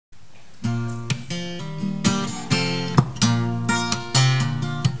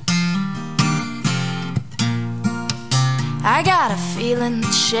feeling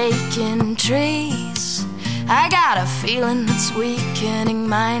that's shaking trees. I got a feeling that's weakening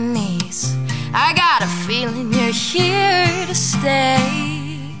my knees. I got a feeling you're here to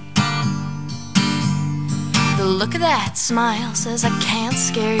stay. The look of that smile says I can't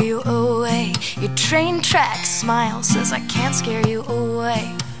scare you away. Your train track smile says I can't scare you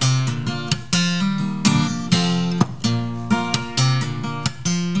away.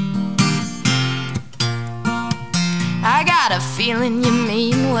 I got a feeling you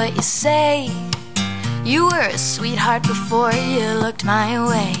mean what you say. You were a sweetheart before you looked my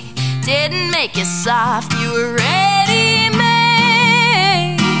way. Didn't make you soft, you were ready-made.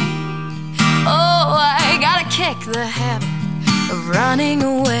 Oh, I gotta kick the habit of running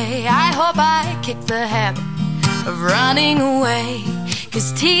away. I hope I kick the habit of running away.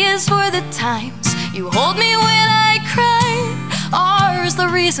 'Cause T is for the times you hold me when I cry. R is the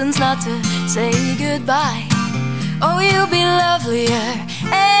reasons not to say goodbye. Oh, you'll be lovelier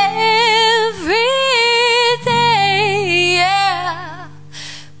every day, yeah.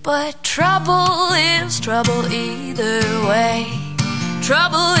 But trouble is trouble either way.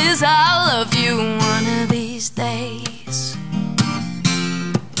 Trouble is I'll love you one of these days.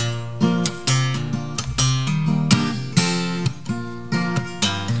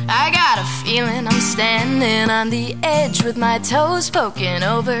 I got a feeling I'm standing on the edge with my toes poking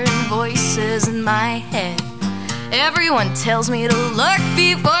over and voices in my head. Everyone tells me to look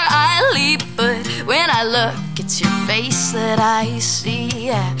before I leap, but when I look, it's your face that I see,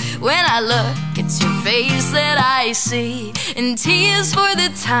 yeah. When I look, it's your face that I see. And T is for the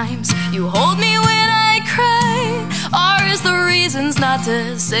times you hold me when I cry. R is the reasons not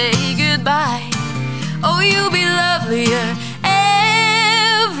to say goodbye. Oh, you'll be lovelier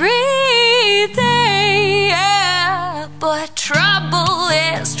every day, yeah. But trouble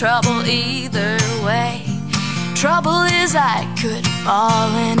is trouble either way. Trouble is I could fall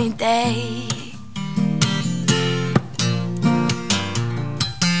any day.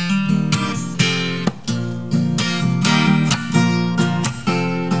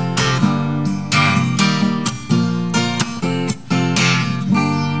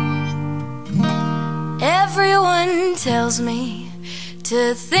 Everyone tells me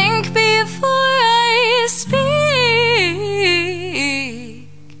to think before I speak,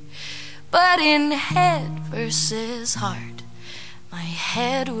 but in head versus heart, my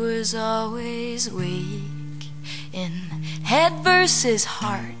head was always weak. In head versus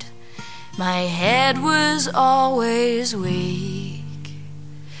heart, my head was always weak.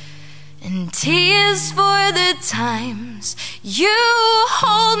 And T is for the times you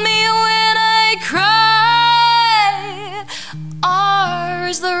hold me when I cry. R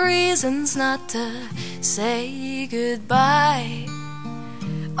is the reasons not to say goodbye.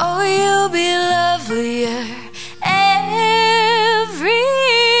 Oh, you'll be lovelier every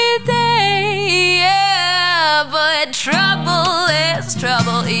day, yeah. But trouble is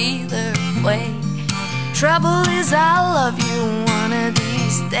trouble either way. Trouble is I'll love you one of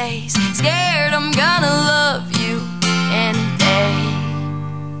these days. Scared I'm gonna love you any day.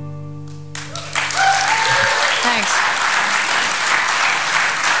 Thanks.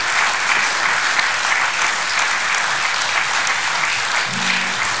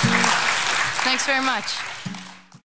 Thanks very much.